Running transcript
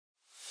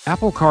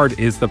Apple Card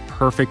is the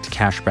perfect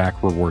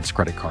cashback rewards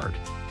credit card.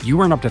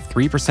 You earn up to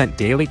 3%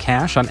 daily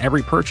cash on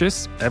every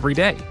purchase every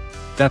day.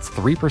 That's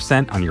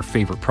 3% on your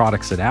favorite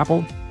products at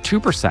Apple,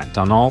 2%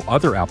 on all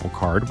other Apple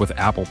Card with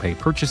Apple Pay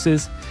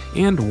purchases,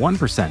 and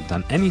 1%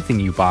 on anything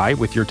you buy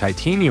with your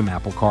titanium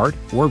Apple Card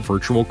or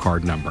virtual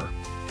card number.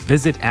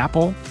 Visit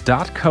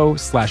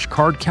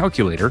apple.co/card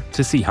calculator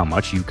to see how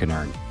much you can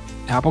earn.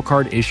 Apple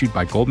Card issued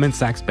by Goldman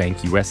Sachs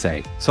Bank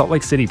USA, Salt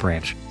Lake City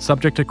branch,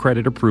 subject to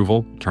credit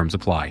approval, terms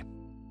apply.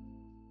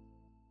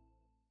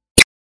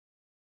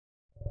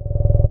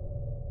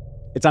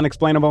 It's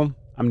unexplainable.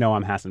 I'm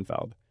Noam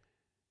Hassenfeld.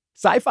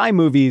 Sci-fi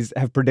movies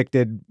have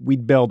predicted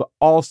we'd build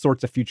all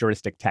sorts of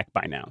futuristic tech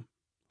by now.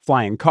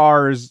 Flying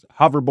cars,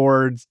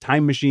 hoverboards,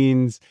 time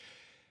machines.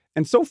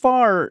 And so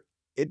far,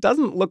 it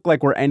doesn't look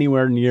like we're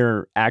anywhere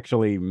near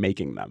actually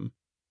making them.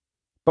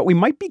 But we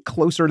might be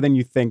closer than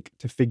you think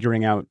to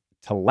figuring out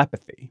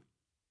telepathy.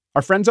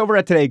 Our friends over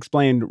at Today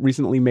Explained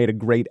recently made a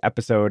great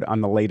episode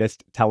on the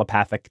latest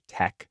telepathic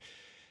tech.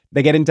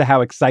 They get into how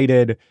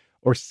excited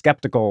or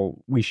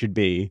skeptical we should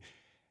be,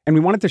 and we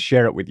wanted to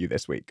share it with you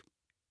this week.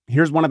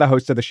 Here's one of the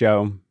hosts of the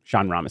show,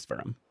 Sean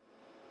Rameswaram.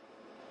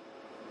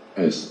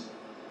 Es.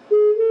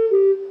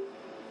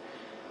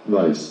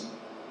 Weiß.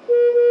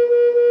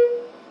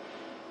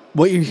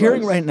 What you're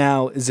hearing right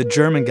now is a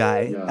German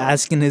guy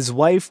asking his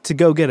wife to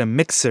go get a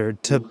mixer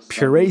to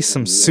puree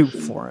some soup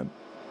for him.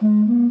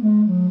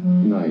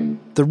 Nein.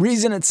 The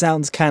reason it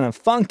sounds kind of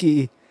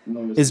funky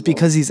is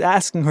because he's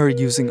asking her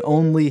using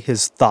only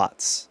his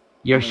thoughts.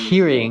 You're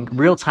hearing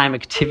real-time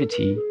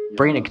activity,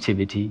 brain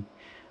activity,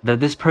 that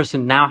this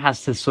person now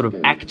has to sort of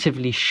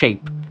actively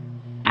shape,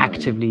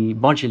 actively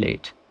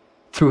modulate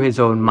through his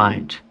own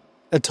mind.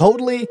 A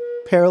totally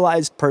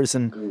paralyzed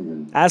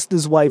person asked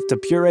his wife to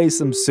puree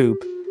some soup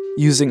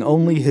using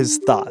only his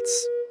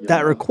thoughts.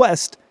 That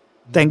request,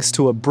 thanks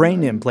to a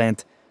brain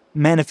implant,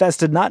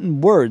 manifested not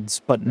in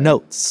words, but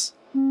notes.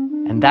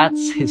 And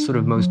that's his sort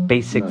of most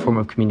basic form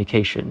of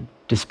communication,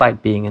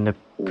 despite being in a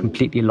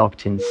completely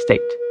locked-in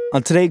state.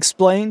 On Today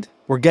Explained,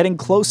 we're getting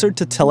closer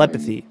to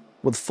telepathy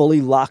with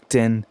fully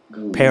locked-in,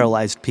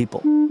 paralyzed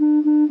people.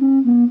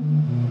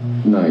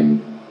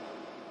 Nein.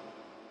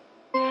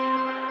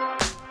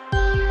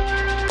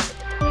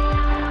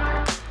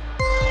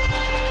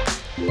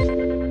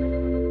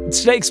 It's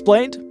Today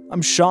Explained.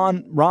 I'm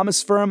Sean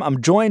Rameswaram. I'm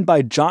joined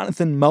by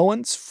Jonathan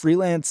Mowens,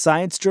 freelance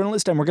science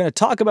journalist, and we're going to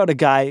talk about a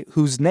guy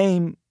whose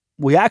name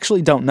we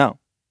actually don't know.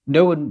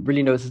 No one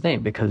really knows his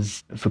name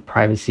because, for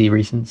privacy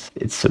reasons,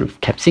 it's sort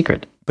of kept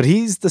secret. But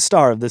he's the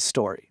star of this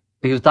story.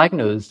 He was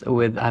diagnosed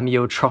with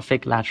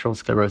amyotrophic lateral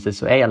sclerosis,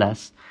 so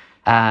ALS.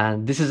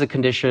 And this is a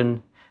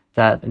condition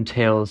that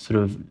entails sort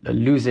of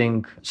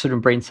losing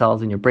certain brain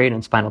cells in your brain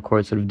and spinal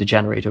cord sort of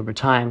degenerate over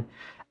time.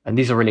 And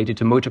these are related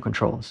to motor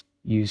controls.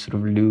 You sort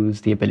of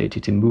lose the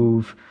ability to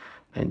move,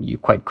 and you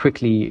quite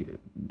quickly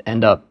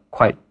end up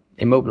quite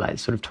immobilized,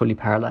 sort of totally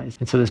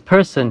paralyzed. And so this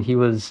person, he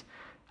was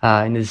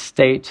in this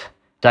state,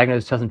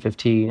 diagnosed in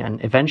 2015,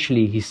 and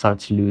eventually he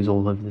starts to lose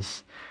all of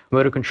this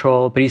motor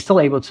control, but he's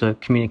still able to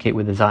communicate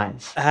with his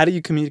eyes. How do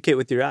you communicate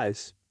with your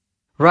eyes?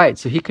 Right,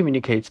 so he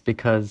communicates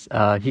because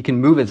he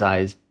can move his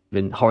eyes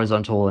in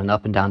horizontal and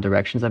up and down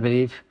directions, I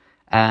believe.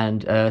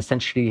 And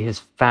essentially his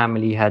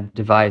family had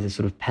devised a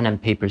sort of pen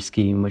and paper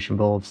scheme, which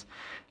involves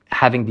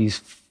having these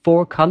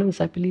 4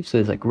 colors, I believe. So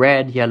there's like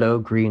red, yellow,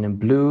 green, and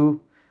blue.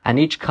 And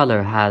each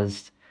color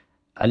has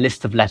a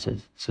list of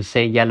letters. So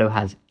say yellow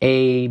has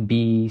A,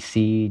 B,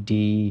 C,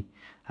 D,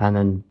 and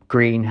then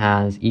green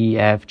has E,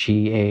 F,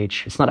 G,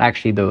 H. It's not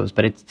actually those,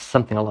 but it's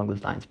something along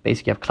those lines.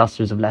 Basically, you have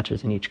clusters of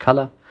letters in each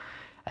color.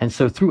 And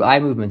so through eye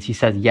movements, he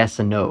says yes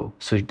and no.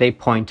 So they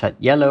point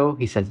at yellow,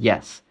 he says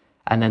yes.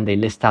 And then they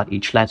list out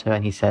each letter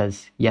and he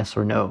says yes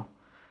or no.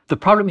 The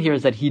problem here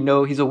is that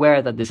he's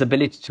aware that this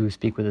ability to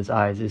speak with his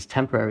eyes is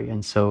temporary.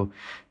 And so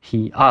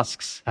he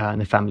asks, and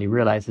the family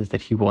realizes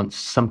that he wants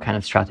some kind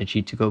of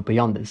strategy to go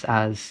beyond this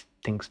as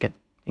things get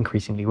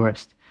increasingly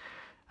worse.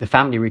 The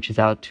family reaches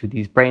out to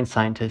these brain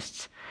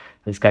scientists,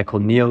 this guy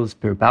called Niels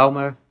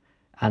Birbaumer,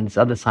 and this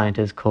other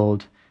scientist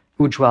called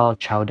Ujwal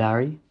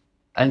Chowdhury.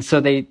 And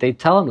so they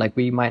tell him, like,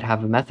 we might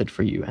have a method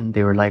for you. And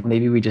they were like,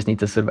 maybe we just need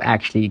to sort of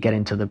actually get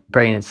into the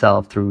brain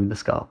itself through the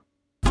skull.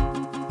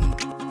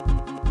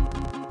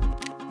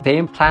 They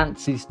implant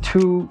these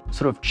 2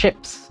 sort of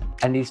chips,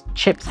 and these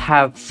chips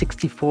have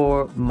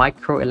 64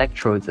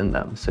 microelectrodes in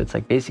them. So it's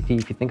like basically,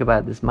 if you think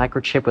about this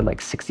microchip with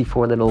like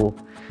 64 little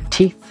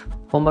teeth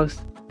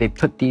almost, they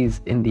put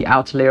these in the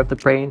outer layer of the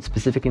brain,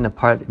 specifically in the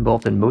part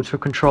involved in motor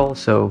control.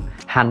 So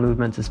hand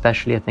movements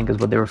especially, I think, is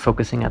what they were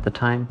focusing at the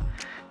time.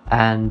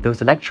 And those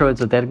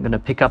electrodes are then going to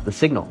pick up the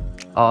signal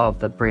of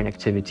the brain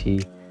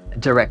activity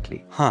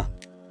directly. Huh.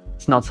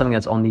 It's not something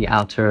that's on the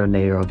outer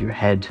layer of your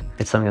head.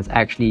 It's something that's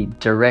actually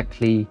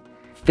directly,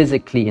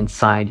 physically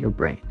inside your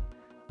brain.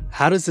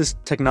 How does this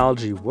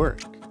technology work?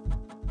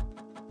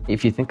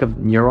 If you think of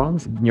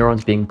neurons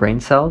being brain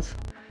cells,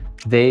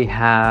 they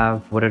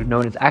have what are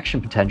known as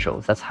action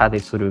potentials. That's how they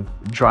sort of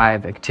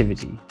drive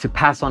activity. To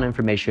pass on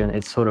information,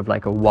 it's sort of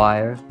like a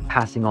wire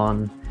passing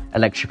on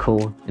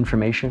electrical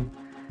information.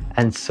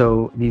 And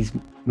so these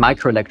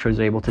microelectrodes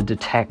are able to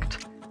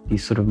detect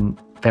these sort of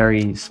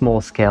very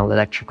small-scale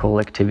electrical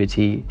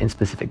activity in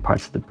specific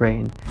parts of the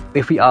brain.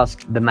 If we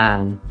ask the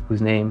man,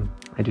 whose name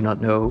I do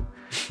not know,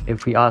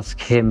 if we ask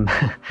him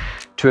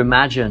to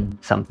imagine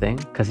something,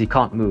 because he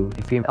can't move,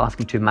 if we ask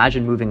him to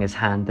imagine moving his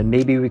hand, then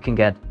maybe we can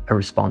get a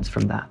response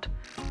from that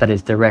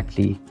is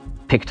directly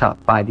picked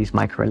up by these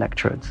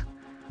microelectrodes.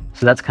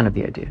 So that's kind of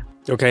the idea.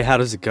 Okay, how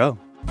does it go?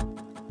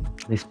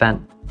 They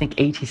spent, I think,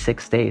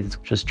 86 days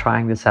just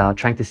trying this out,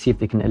 trying to see if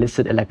they can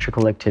elicit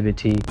electrical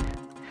activity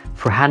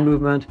for hand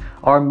movement,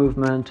 arm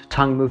movement,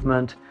 tongue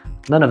movement.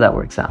 None of that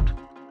works out.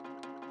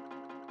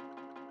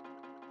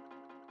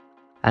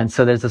 And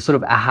so there's a sort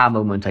of aha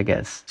moment, I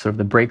guess. Sort of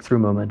the breakthrough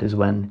moment is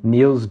when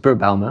Niels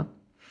Boerbaumer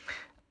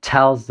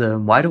tells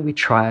them, why don't we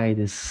try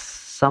this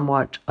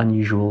somewhat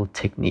unusual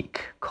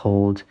technique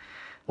called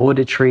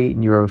auditory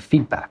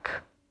neurofeedback.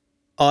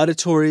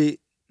 Auditory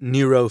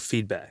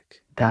neurofeedback.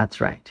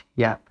 That's right.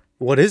 Yeah.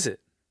 What is it?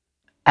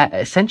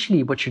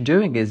 Essentially, what you're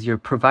doing is you're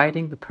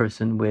providing the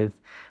person with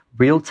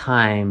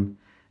real-time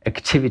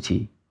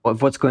activity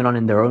of what's going on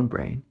in their own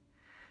brain.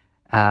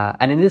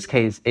 And in this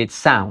case, it's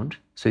sound.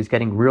 So he's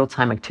getting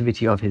real-time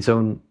activity of his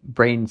own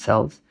brain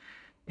cells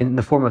in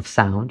the form of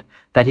sound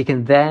that he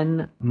can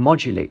then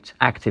modulate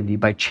actively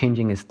by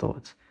changing his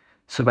thoughts.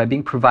 So by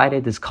being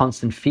provided this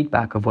constant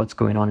feedback of what's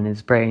going on in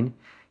his brain,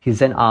 he's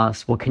then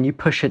asked, well, can you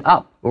push it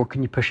up or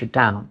can you push it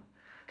down?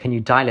 Can you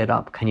dial it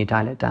up? Can you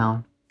dial it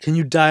down? Can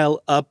you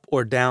dial up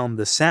or down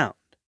the sound?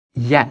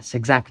 Yes,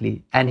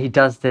 exactly. And he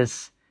does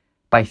this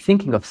by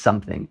thinking of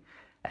something.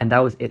 And that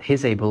was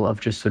his able of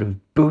just sort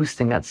of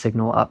boosting that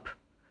signal up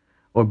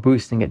or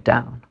boosting it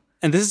down.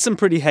 And this is some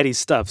pretty heady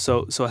stuff.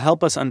 So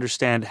help us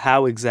understand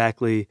how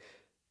exactly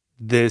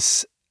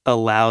this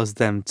allows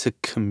them to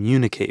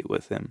communicate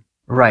with him.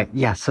 Right.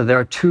 Yeah. So there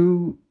are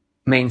two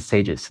main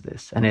stages to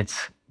this, and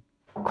it's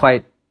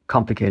quite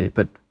complicated,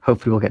 but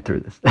hopefully we'll get through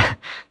this.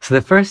 So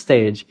the first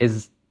stage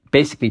is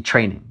basically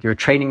training. You're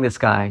training this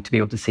guy to be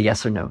able to say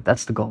yes or no.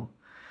 That's the goal.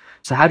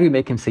 So how do you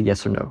make him say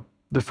yes or no?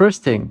 The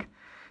first thing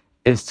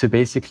is to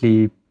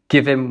basically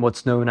give him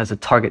what's known as a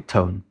target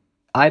tone,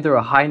 either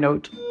a high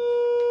note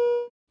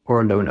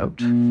or a low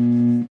note.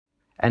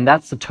 And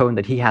that's the tone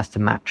that he has to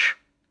match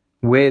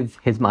with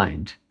his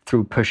mind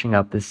through pushing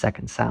up this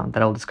second sound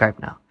that I'll describe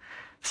now.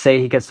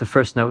 Say he gets the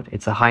first note,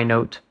 it's a high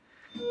note,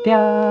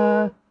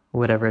 da,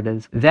 whatever it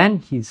is. Then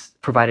he's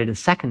provided a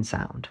second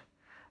sound.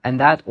 And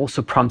that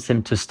also prompts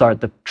him to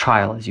start the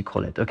trial, as you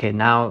call it. Okay,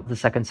 now the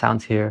second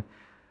sound's here.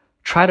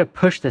 Try to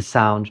push this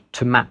sound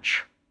to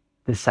match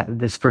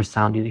this first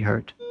sound that he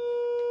heard.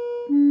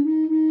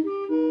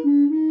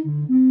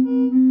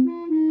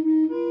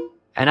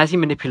 And as he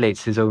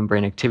manipulates his own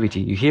brain activity,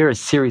 you hear a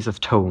series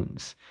of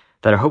tones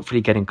that are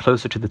hopefully getting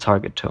closer to the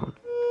target tone.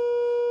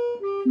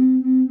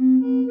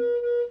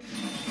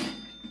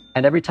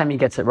 And every time he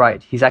gets it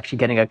right, he's actually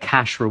getting a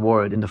cash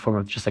reward in the form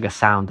of just like a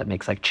sound that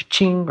makes like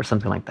cha-ching or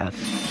something like that.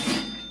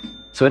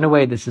 So in a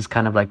way, this is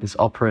kind of like this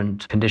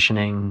operant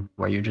conditioning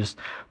where you're just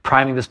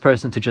priming this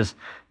person to just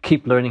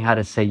keep learning how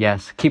to say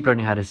yes, keep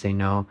learning how to say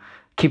no,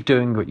 keep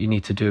doing what you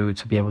need to do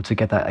to be able to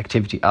get that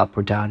activity up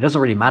or down. It doesn't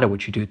really matter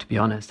what you do, to be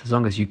honest, as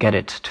long as you get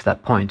it to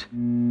that point.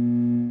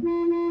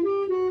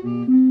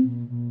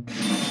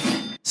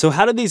 So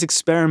how do these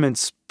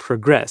experiments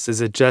progress?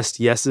 Is it just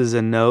yeses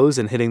and nos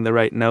and hitting the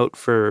right note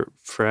for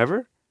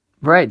forever?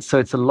 Right. So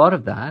it's a lot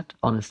of that,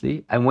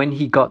 honestly. And when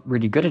he got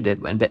really good at it,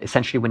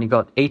 essentially when he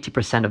got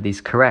 80% of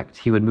these correct,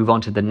 he would move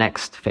on to the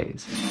next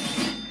phase.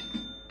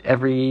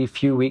 Every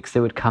few weeks, they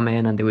would come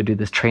in and they would do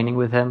this training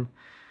with him,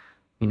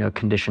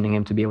 conditioning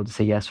him to be able to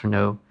say yes or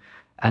no.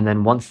 And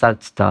then once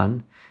that's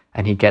done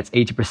and he gets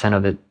 80%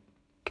 of the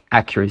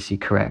accuracy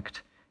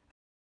correct,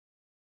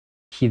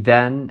 he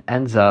then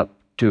ends up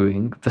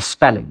doing the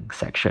spelling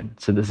section.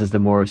 So this is the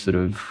more sort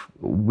of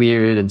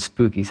weird and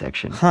spooky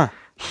section.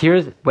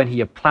 Here's when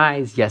he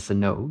applies yes and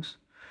no's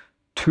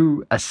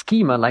to a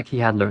schema like he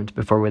had learned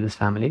before with his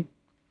family.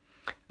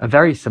 A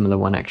very similar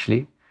one,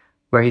 actually,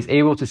 where he's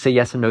able to say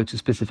yes and no to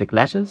specific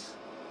letters.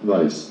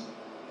 Weiß.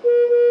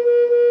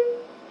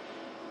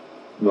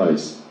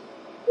 Weiß.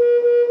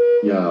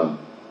 Ja.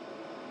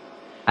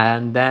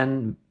 And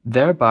then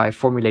thereby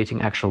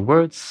formulating actual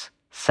words,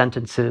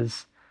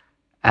 sentences,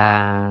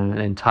 and an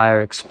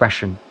entire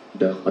expression.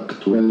 Der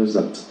aktuelle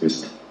Satz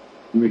ist: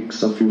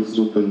 Mixer für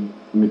Suppen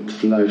mit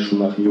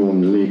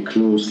Fleischmarion, leg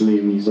los,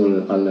 Leni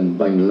soll allen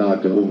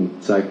Beinlagerung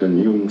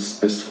zeigen,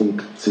 Jungs, es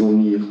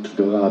funktioniert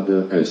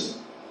gerade, es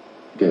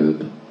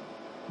gelb.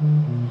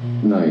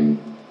 Nein.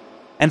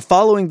 And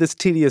following this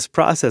tedious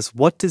process,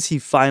 what does he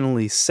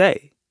finally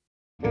say?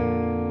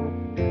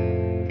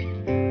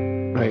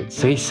 Right,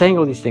 so he's saying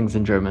all these things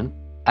in German.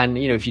 And,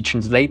 if you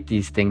translate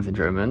these things in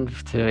German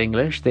to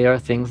English, they are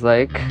things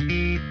like,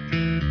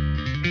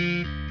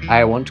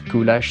 I want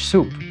goulash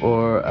soup,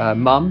 or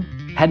Mom,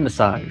 head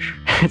massage.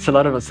 It's a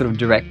lot of sort of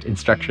direct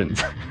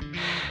instructions.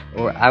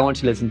 Or I want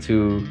to listen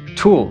to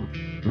Tool,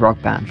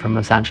 rock band from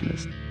Los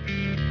Angeles.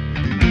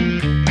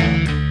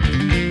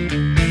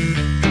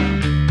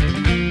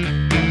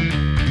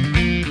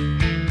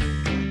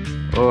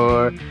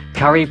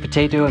 curry,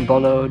 potato, and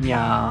bologna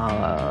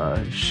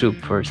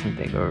soup or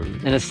something, or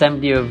an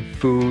assembly of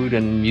food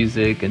and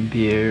music and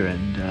beer,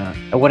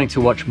 and wanting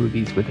to watch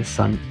movies with his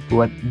son,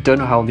 who I don't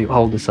know how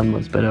old the son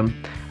was, but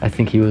I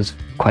think he was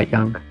quite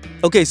young.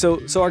 Okay,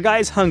 so our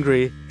guy's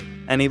hungry,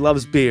 and he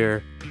loves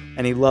beer,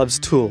 and he loves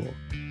Tool.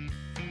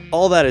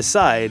 All that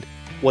aside,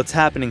 what's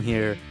happening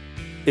here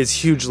is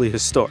hugely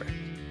historic.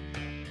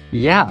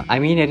 Yeah, I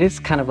mean, it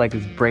is kind of like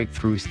this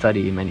breakthrough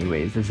study in many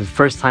ways. This is the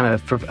first time a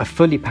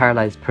fully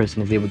paralyzed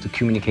person is able to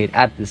communicate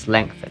at this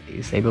length, at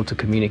least, able to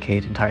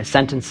communicate entire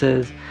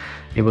sentences,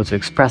 able to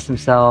express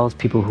themselves.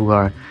 People who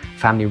are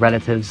family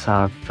relatives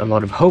have a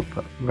lot of hope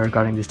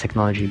regarding this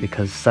technology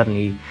because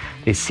suddenly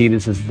they see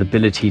this as the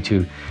ability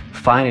to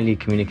finally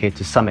communicate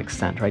to some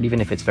extent, right?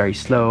 Even if it's very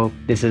slow,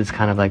 this is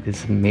kind of like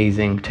this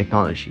amazing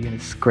technology and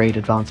this great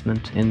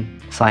advancement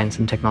in science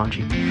and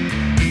technology.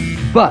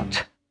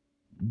 But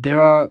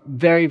there are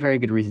very, very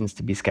good reasons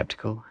to be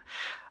skeptical.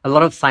 A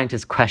lot of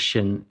scientists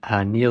question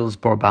Niels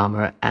Bohr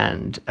Baumer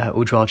and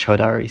Ujjwal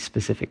Chaudhary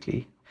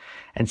specifically.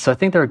 And so I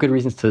think there are good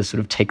reasons to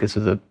sort of take this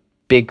with a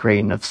big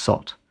grain of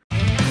salt.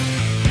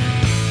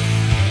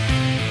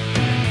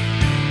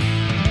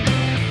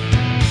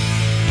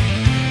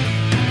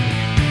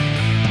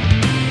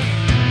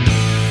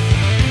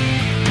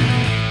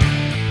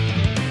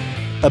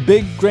 A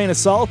big grain of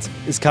salt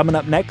is coming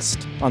up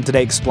next on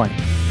Today Explained.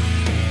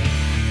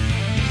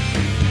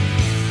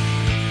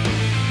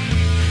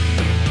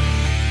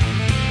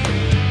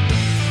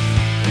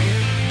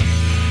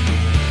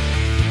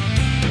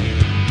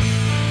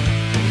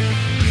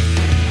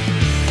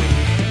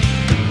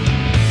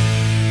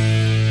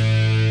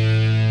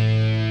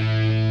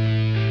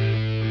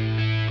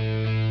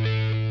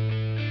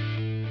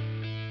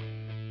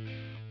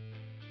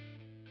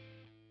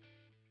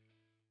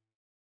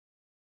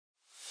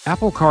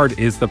 Apple Card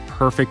is the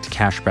perfect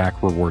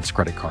cashback rewards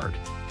credit card.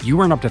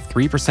 You earn up to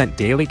 3%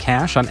 daily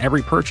cash on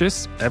every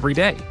purchase every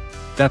day.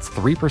 That's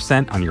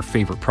 3% on your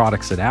favorite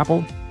products at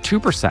Apple,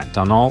 2%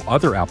 on all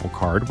other Apple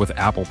Card with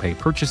Apple Pay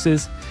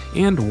purchases,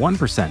 and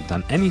 1%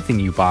 on anything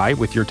you buy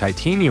with your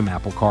titanium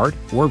Apple Card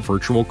or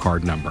virtual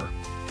card number.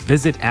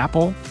 Visit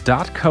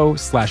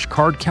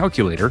apple.co/card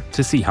calculator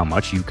to see how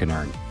much you can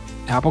earn.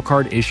 Apple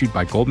Card issued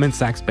by Goldman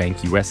Sachs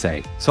Bank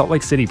USA, Salt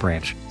Lake City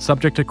branch,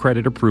 subject to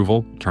credit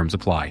approval, terms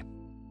apply.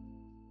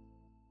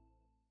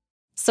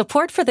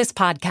 Support for this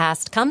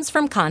podcast comes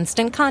from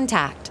Constant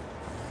Contact.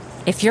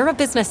 If you're a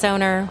business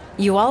owner,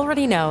 you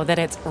already know that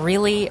it's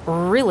really,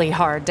 really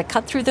hard to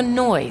cut through the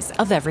noise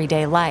of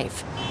everyday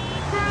life.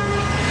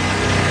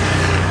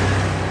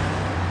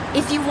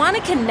 If you want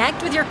to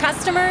connect with your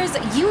customers,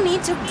 you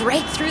need to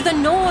break through the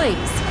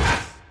noise.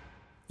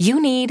 You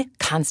need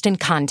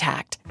Constant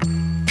Contact.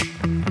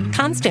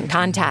 Constant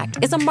Contact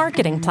is a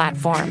marketing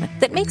platform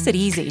that makes it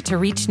easy to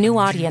reach new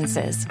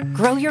audiences,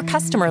 grow your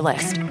customer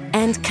list,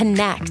 and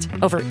connect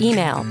over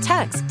email,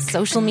 text,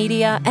 social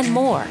media, and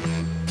more.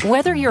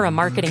 Whether you're a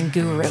marketing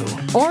guru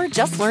or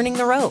just learning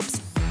the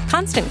ropes,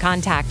 Constant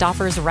Contact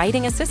offers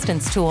writing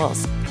assistance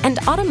tools and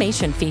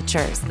automation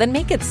features that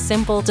make it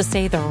simple to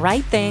say the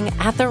right thing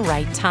at the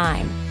right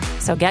time.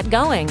 So get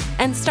going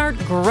and start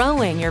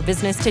growing your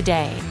business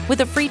today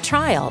with a free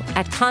trial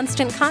at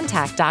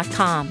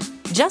ConstantContact.com.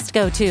 Just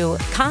go to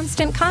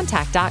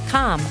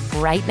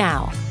ConstantContact.com right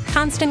now.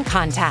 Constant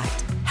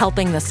Contact,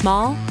 helping the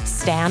small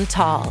stand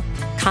tall.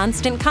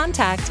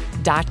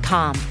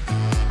 ConstantContact.com.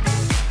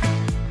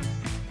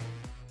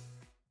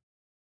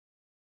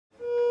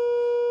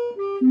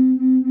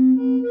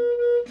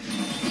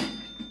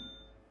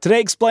 Today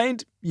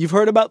Explained, you've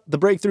heard about the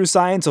breakthrough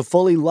science of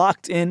fully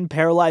locked-in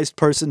paralyzed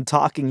person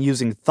talking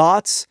using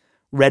thoughts,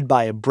 read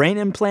by a brain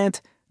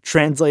implant,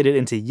 translated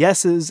into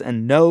yeses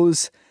and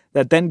nos,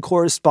 that then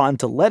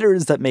correspond to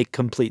letters that make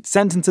complete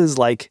sentences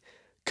like,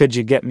 could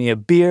you get me a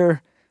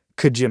beer?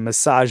 Could you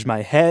massage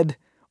my head?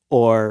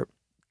 Or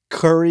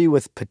curry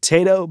with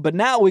potato? But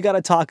now we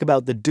gotta talk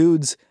about the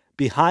dudes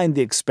behind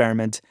the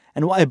experiment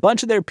and why a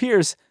bunch of their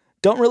peers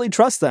don't really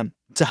trust them.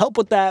 To help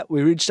with that,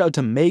 we reached out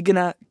to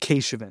Meghana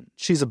Keshavan.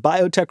 She's a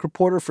biotech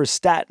reporter for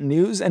Stat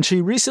News, and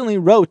she recently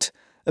wrote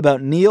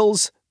about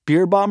Niels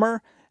Bohr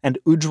Baumer and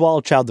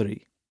Ujjwal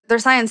Chaudhary. Their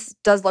science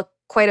does look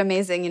quite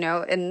amazing,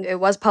 and it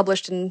was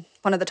published in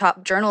one of the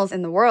top journals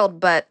in the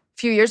world, but a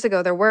few years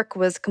ago, their work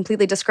was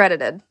completely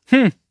discredited.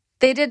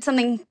 They did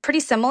something pretty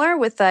similar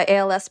with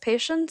ALS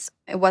patients.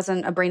 It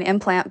wasn't a brain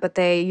implant, but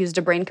they used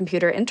a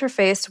brain-computer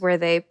interface where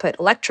they put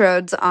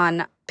electrodes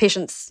on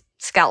patients'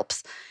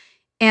 scalps,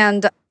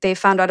 and they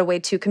found out a way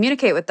to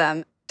communicate with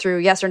them through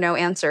yes or no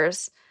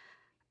answers.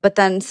 But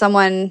then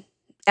someone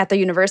at the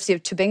University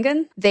of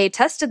Tübingen, they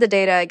tested the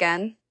data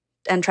again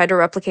and tried to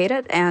replicate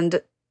it,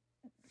 and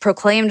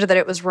proclaimed that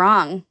it was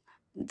wrong.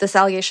 This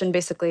allegation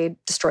basically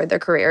destroyed their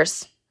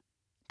careers.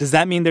 Does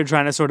that mean they're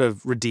trying to sort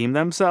of redeem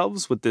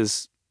themselves with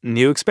this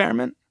new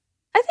experiment?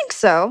 I think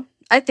so.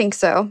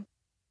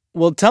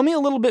 Well, tell me a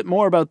little bit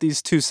more about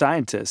these two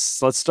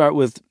scientists. Let's start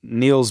with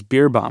Niels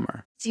Bohr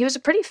Baumer. He was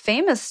a pretty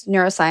famous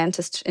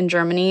neuroscientist in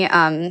Germany.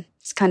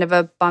 He's kind of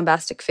a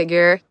bombastic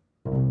figure.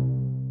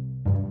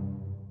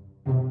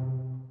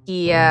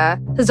 He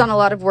has done a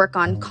lot of work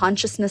on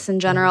consciousness in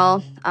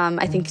general.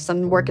 I think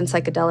some work in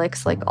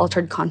psychedelics, like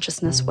altered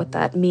consciousness, what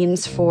that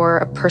means for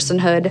a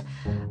personhood.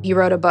 He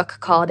wrote a book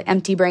called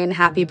Empty Brain,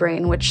 Happy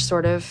Brain, which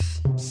sort of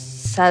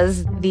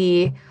says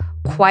the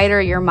quieter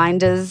your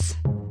mind is,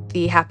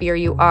 the happier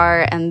you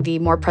are and the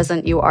more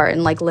present you are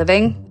in like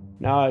living.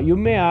 Now, you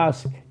may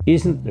ask,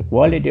 isn't the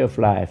quality of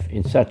life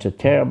in such a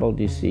terrible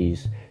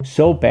disease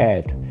so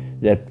bad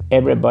that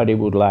everybody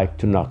would like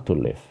to not to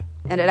live?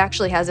 And it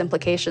actually has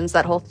implications,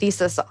 that whole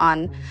thesis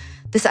on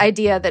this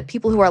idea that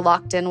people who are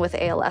locked in with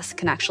ALS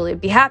can actually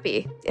be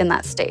happy in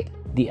that state.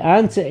 The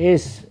answer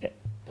is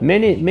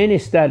many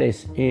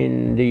studies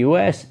in the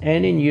US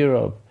and in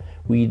Europe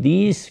with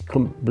these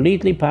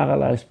completely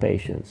paralyzed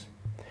patients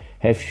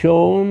have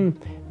shown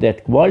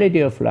that quality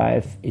of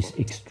life is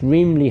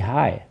extremely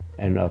high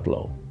and not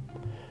low.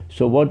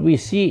 So what we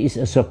see is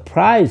a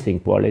surprising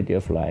quality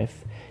of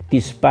life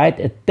despite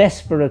a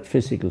desperate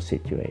physical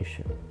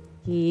situation.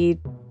 He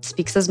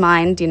speaks his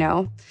mind, you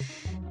know.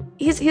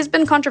 He's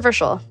been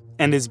controversial.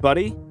 And his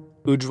buddy,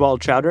 Ujjwal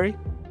Chowdhury?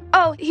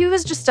 Oh, he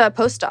was just a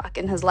postdoc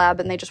in his lab,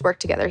 and they just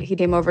worked together. He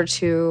came over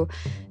to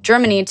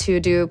Germany to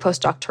do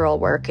postdoctoral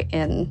work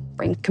in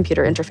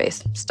brain-computer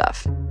interface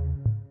stuff.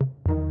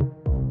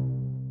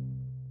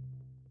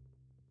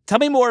 Tell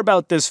me more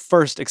about this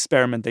first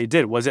experiment they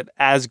did. Was it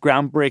as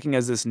groundbreaking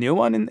as this new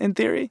one in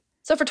theory?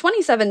 So for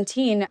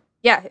 2017,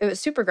 yeah, it was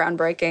super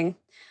groundbreaking,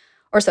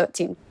 or so it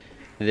seemed.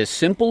 This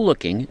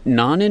simple-looking,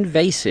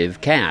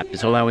 non-invasive cap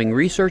is allowing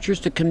researchers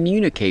to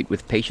communicate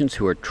with patients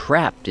who are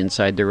trapped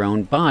inside their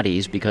own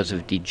bodies because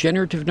of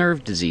degenerative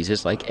nerve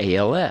diseases like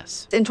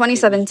ALS. In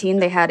 2017,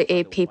 they had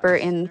a paper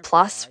in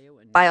PLOS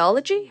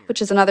Biology,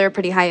 which is another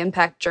pretty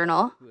high-impact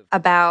journal,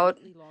 about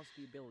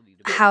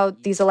how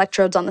these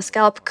electrodes on the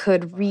scalp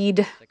could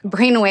read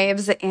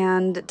brainwaves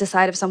and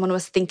decide if someone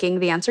was thinking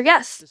the answer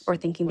yes or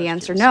thinking the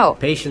answer no. The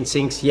patient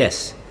thinks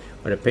yes,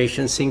 or the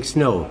patient thinks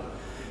no.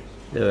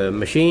 The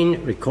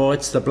machine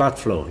records the blood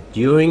flow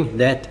during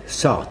that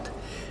thought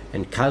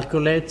and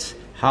calculates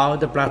how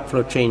the blood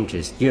flow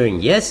changes during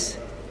yes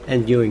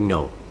and during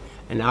no.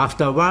 And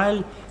after a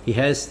while,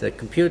 the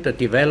computer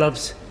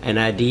develops an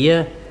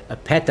idea, a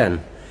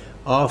pattern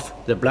of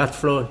the blood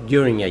flow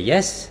during a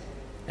yes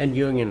and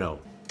during a no.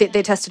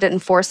 They tested it in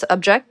 4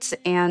 subjects,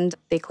 and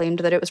they claimed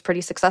that it was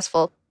pretty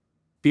successful.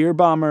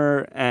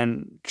 Bierbaumer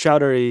and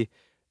Chowdhury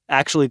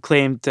actually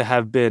claimed to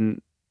have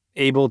been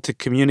able to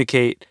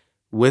communicate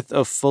with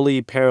a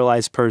fully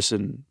paralyzed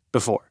person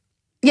before.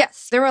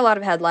 Yes, there were a lot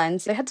of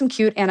headlines. They had some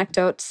cute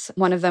anecdotes.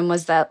 One of them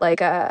was that like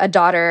a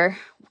daughter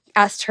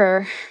asked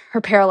her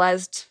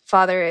paralyzed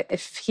father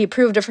if he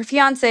approved of her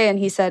fiance, and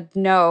he said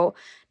no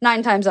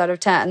 9 times out of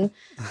 10.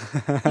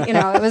 You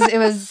know, it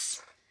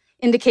was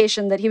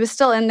indication that he was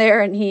still in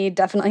there and he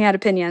definitely had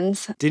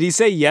opinions. Did he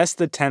say yes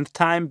the 10th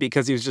time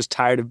because he was just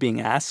tired of being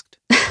asked?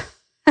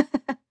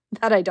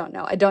 That I don't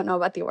know. I don't know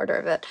about the order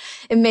of it.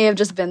 It may have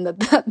just been that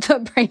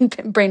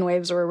the brain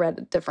waves were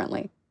read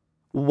differently.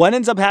 What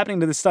ends up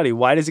happening to the study?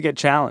 Why does it get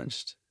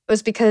challenged? It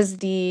was because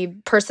the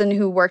person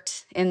who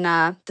worked in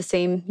the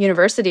same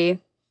university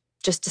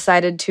just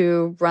decided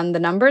to run the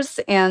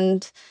numbers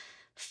and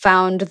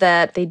found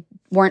that they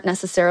weren't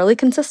necessarily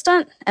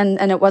consistent and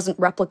it wasn't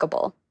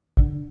replicable.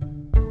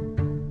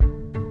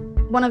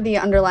 One of the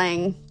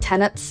underlying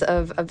tenets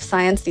of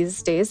science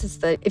these days is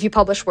that if you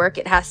publish work,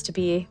 it has to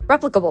be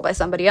replicable by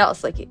somebody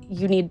else. Like,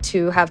 you need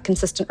to have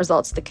consistent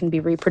results that can be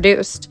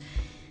reproduced.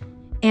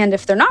 And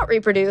if they're not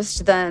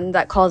reproduced, then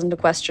that calls into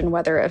question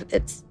whether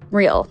it's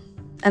real.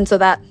 And so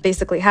that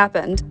basically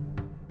happened.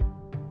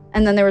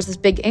 And then there was this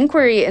big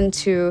inquiry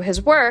into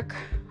his work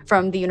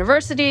from the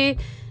university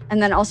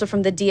and then also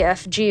from the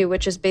DFG,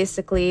 which is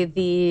basically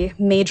the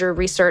major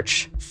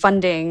research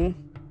funding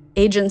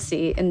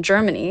agency in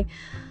Germany.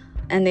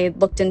 And they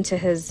looked into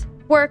his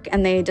work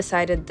and they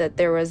decided that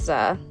there was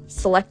a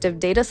selective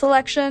data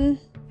selection,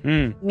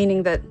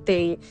 meaning that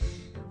they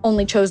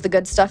only chose the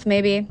good stuff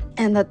maybe,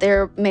 and that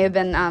there may have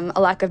been a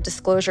lack of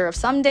disclosure of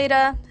some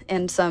data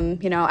and some,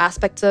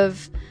 aspects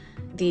of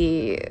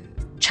the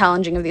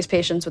challenging of these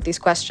patients with these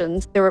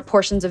questions. There were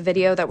portions of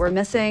video that were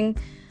missing.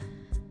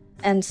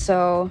 And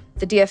so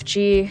the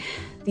DFG,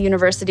 the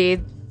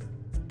university,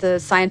 the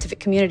scientific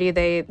community,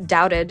 they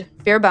doubted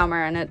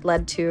Bierbaumer, and it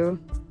led to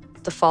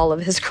the fall of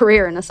his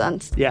career in a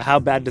sense. Yeah, how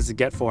bad does it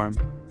get for him?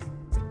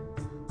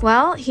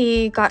 Well,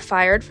 he got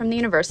fired from the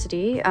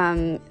university.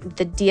 The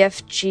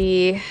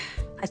DFG,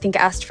 I think,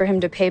 asked for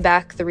him to pay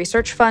back the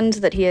research fund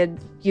that he had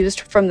used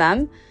from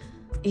them.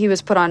 He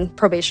was put on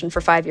probation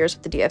for 5 years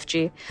with the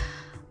DFG.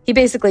 He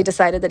basically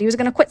decided that he was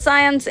going to quit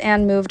science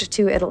and moved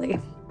to Italy.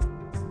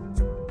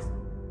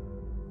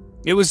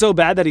 It was so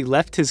bad that he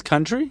left his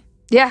country?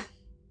 Yeah.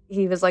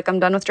 He was like, I'm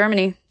done with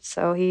Germany.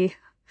 So he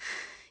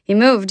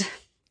moved.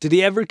 Did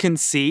he ever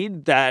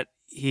concede that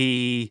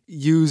he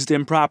used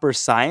improper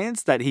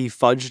science, that he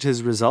fudged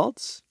his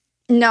results?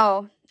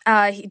 No,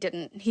 he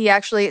didn't. He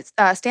actually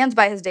stands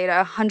by his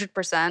data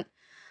 100%.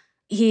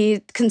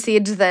 he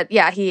concedes that,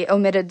 yeah, he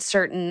omitted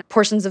certain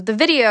portions of the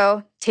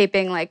video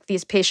taping like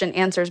these patient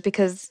answers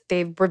because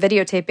they were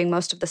videotaping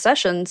most of the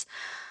sessions.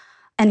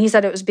 And he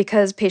said it was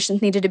because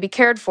patients needed to be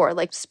cared for,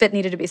 like spit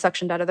needed to be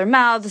suctioned out of their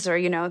mouths or,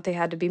 they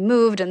had to be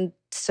moved. And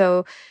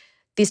so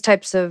these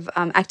types of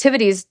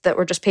activities that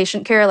were just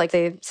patient care, like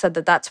they said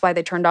that that's why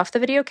they turned off the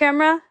video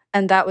camera.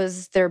 And that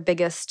was their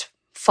biggest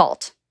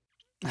fault.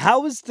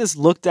 How was this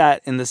looked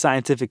at in the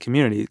scientific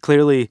community?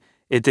 Clearly,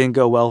 it didn't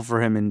go well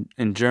for him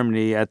in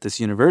Germany at this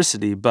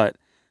university, but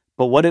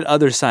what did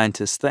other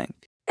scientists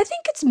think? I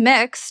think it's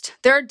mixed.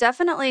 There are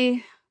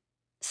definitely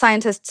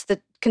scientists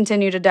that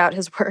continue to doubt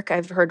his work.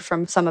 I've heard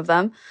from some of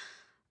them.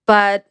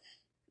 But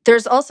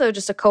there's also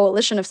just a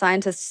coalition of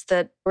scientists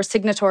that were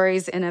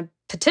signatories in a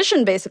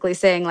petition basically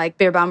saying like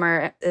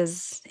Bierbaumer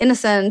is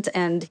innocent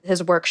and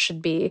his work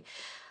should be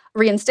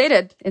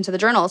reinstated into the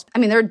journals. I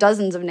mean, there are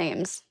dozens of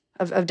names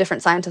of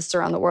different scientists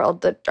around the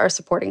world that are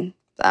supporting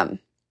them.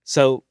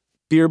 So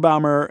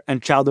Bierbaumer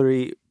and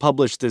Chowdhury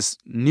published this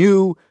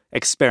new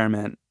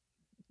experiment,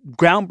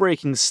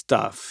 groundbreaking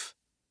stuff,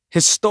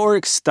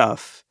 historic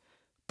stuff.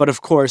 But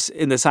of course,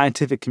 in the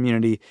scientific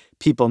community,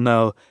 people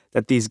know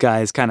that these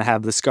guys kind of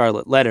have the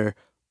scarlet letter.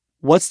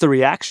 What's the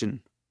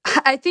reaction?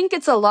 I think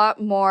it's a lot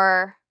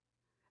more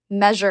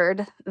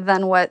measured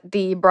than what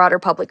the broader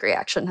public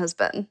reaction has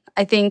been.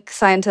 I think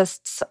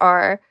scientists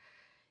are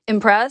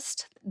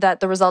impressed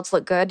that the results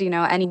look good.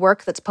 Any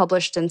work that's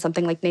published in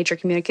something like Nature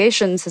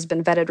Communications has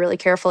been vetted really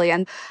carefully.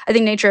 And I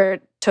think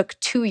Nature took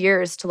 2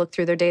 years to look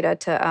through their data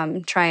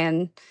to try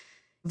and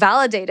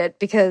validate it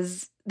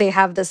because they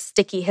have this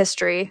sticky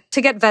history. To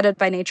get vetted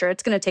by Nature,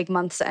 it's going to take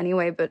months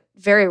anyway, but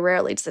very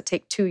rarely does it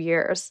take 2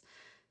 years.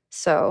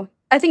 So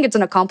I think it's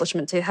an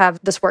accomplishment to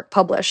have this work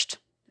published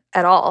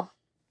at all.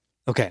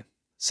 Okay,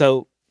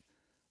 so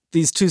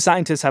these two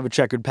scientists have a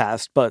checkered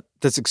past, but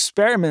this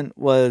experiment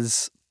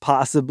was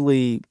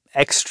possibly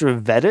extra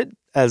vetted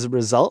as a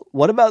result.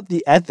 What about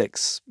the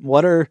ethics?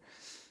 What are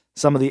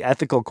some of the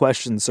ethical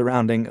questions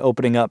surrounding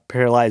opening up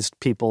paralyzed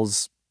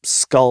people's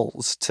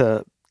skulls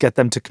to get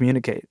them to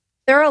communicate?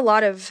 There are a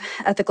lot of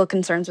ethical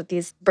concerns with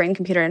these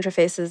brain-computer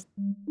interfaces.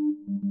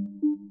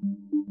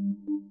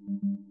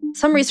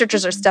 Some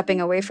researchers are stepping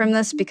away from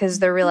this because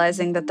they're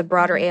realizing that the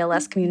broader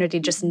ALS community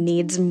just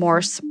needs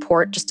more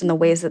support just in the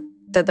ways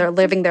that they're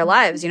living their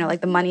lives.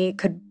 Like the money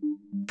could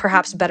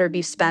perhaps better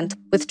be spent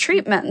with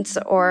treatments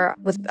or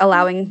with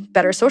allowing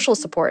better social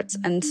supports.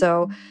 And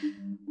so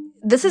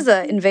this is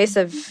an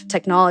invasive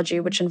technology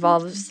which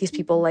involves these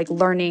people like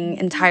learning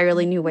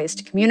entirely new ways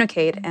to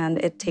communicate, and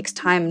it takes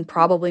time and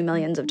probably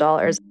millions of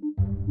dollars.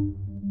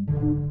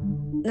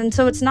 And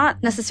so it's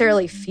not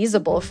necessarily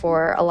feasible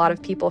for a lot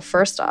of people,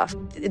 first off.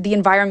 The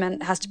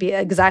environment has to be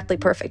exactly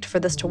perfect for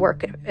this to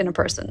work in a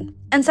person.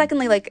 And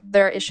secondly,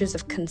 there are issues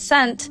of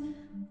consent.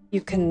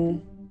 You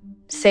can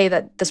say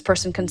that this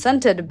person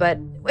consented, but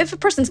if a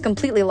person's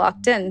completely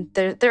locked in,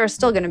 there are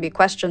still going to be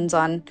questions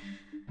on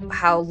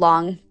how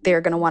long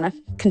they're going to want to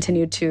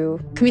continue to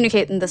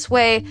communicate in this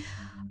way.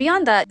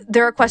 Beyond that,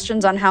 there are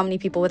questions on how many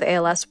people with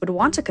ALS would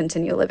want to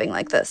continue living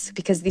like this,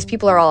 because these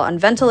people are all on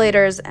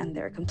ventilators and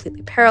they're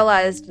completely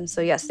paralyzed. And so,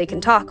 yes, they can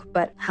talk,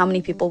 but how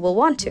many people will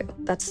want to?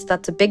 That's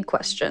a big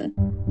question.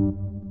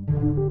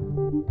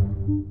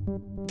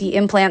 The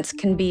implants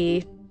can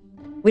be,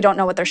 we don't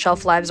know what their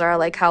shelf lives are,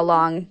 like how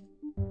long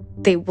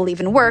they will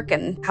even work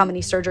and how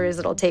many surgeries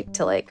it'll take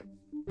to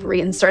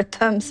reinsert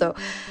them. So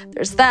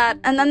there's that.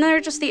 And then there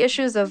are just the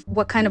issues of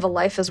what kind of a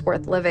life is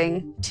worth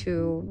living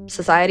to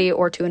society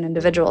or to an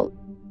individual.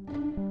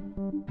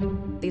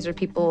 These are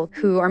people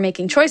who are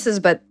making choices,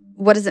 but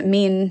what does it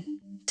mean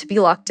to be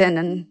locked in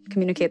and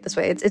communicate this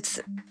way? It's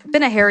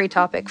been a hairy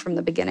topic from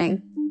the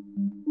beginning.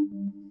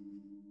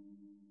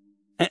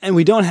 And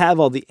we don't have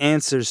all the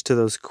answers to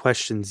those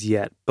questions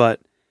yet, but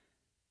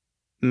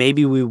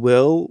maybe we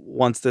will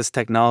once this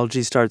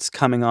technology starts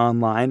coming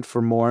online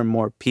for more and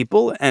more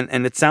people.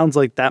 And it sounds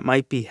like that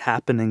might be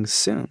happening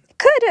soon. It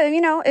could,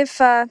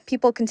 if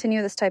people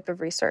continue this type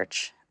of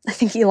research. I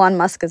think Elon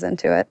Musk is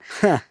into it.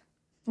 Huh.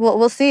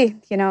 We'll see.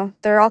 There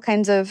are all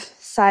kinds of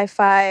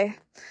sci-fi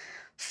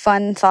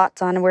fun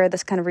thoughts on where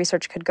this kind of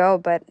research could go.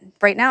 But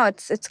right now,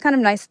 it's kind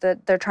of nice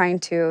that they're trying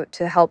to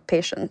help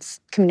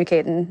patients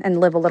communicate and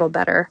live a little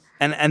better.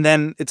 And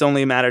then it's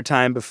only a matter of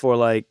time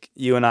before,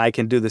 you and I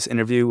can do this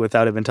interview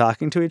without even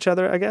talking to each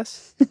other, I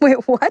guess.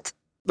 Wait, what?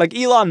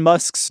 Elon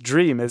Musk's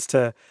dream is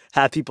to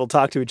have people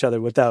talk to each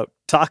other without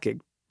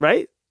talking,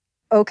 right?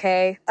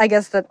 Okay, I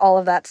guess that all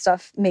of that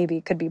stuff maybe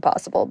could be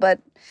possible, but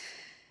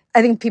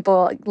I think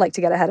people like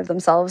to get ahead of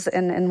themselves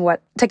in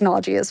what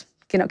technology is,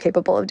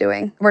 capable of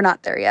doing. We're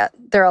not there yet.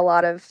 There are a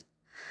lot of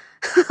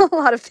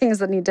things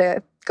that need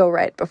to go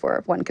right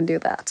before one can do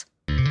that.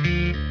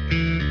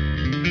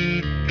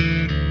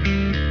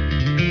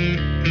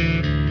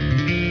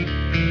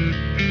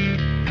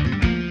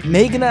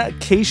 Meghna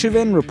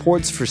Keshavan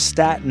reports for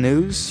Stat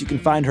News. You can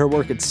find her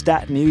work at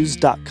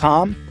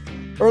statnews.com.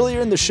 Earlier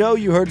in the show,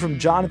 you heard from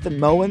Jonathan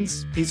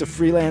Mowens. He's a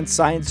freelance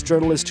science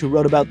journalist who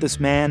wrote about this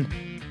man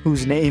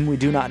whose name we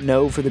do not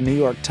know, for the New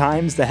York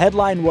Times. The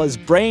headline was,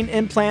 "Brain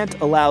Implant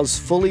Allows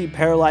Fully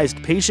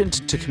Paralyzed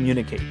Patient to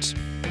Communicate."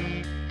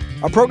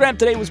 Our program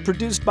today was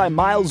produced by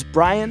Miles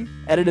Bryan,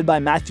 edited by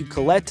Matthew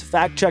Collette,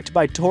 fact-checked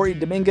by Tori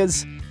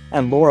Dominguez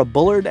and Laura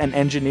Bullard, and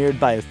engineered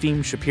by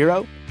Efim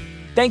Shapiro.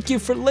 Thank you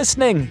for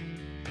listening.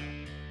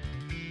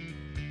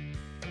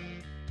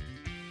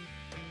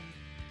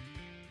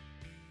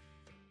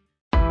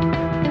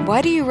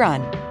 Why do you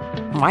run?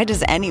 Why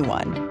does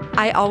anyone?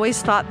 I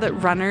always thought that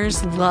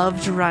runners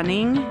loved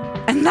running,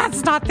 and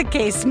that's not the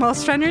case.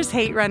 Most runners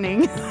hate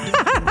running,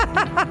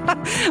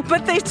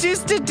 but they choose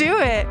to do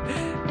it.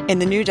 In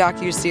the new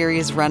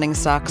docuseries Running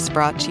Sucks,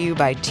 brought to you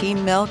by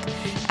Team Milk,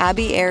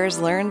 Abby Ayers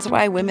learns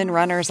why women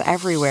runners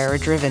everywhere are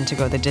driven to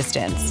go the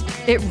distance.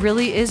 It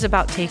really is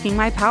about taking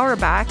my power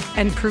back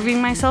and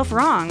proving myself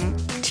wrong.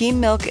 Team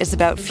Milk is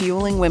about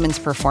fueling women's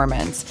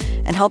performance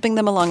and helping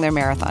them along their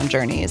marathon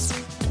journeys.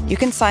 You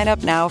can sign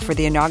up now for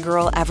the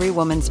inaugural Every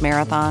Woman's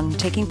Marathon,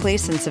 taking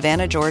place in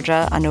Savannah,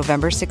 Georgia on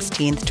November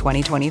 16th,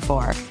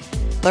 2024.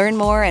 Learn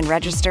more and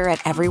register at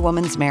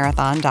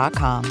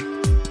everywomansmarathon.com.